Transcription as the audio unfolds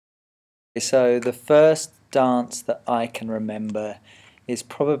So the first dance that I can remember is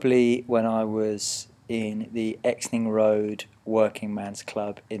probably when I was in the Exning Road Working Man's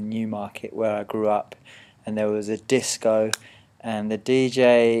Club in Newmarket, where I grew up, and there was a disco, and the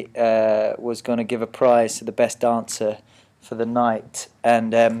DJ was going to give a prize to the best dancer for the night,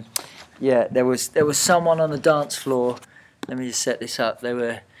 and yeah, there was someone on the dance floor. Let me just set this up. They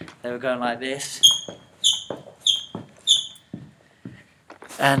were going like this.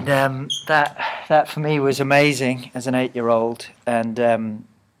 And that for me was amazing as an 8-year-old, and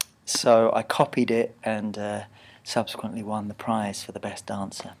so I copied it and subsequently won the prize for the best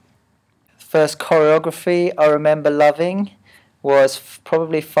dancer. First choreography I remember loving was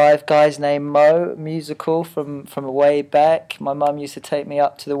probably Five Guys Named Mo musical from way back. My mum used to take me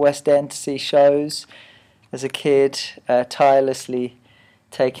up to the West End to see shows as a kid, tirelessly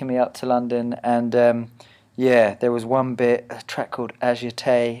taking me up to London, and yeah, there was one bit, a track called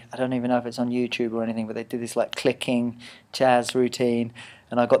Agité. I don't even know if it's on YouTube or anything, but they did this like clicking jazz routine,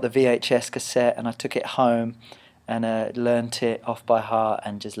 and I got the VHS cassette and I took it home and learnt it off by heart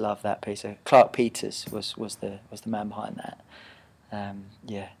and just loved that piece. Clark Peters was the man behind that.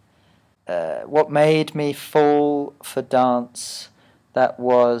 Yeah. What made me fall for dance? That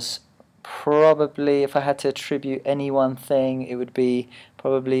was probably, if I had to attribute any one thing, it would be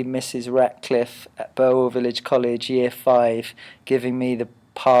probably Mrs. Ratcliffe at Burwell Village College, Year 5, giving me the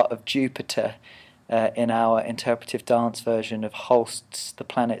part of Jupiter in our interpretive dance version of Holst's The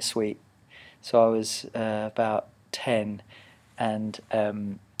Planet Suite. So I was about 10, and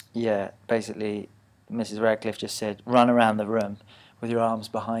yeah, basically Mrs. Radcliffe just said, run around the room with your arms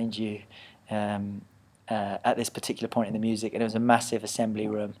behind you at this particular point in the music, and it was a massive assembly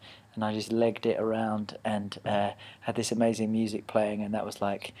room, and I just legged it around and had this amazing music playing, and that was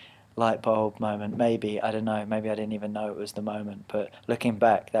like light bulb moment. Maybe, I don't know, maybe I didn't even know it was the moment, but looking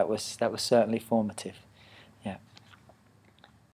back, that was certainly formative.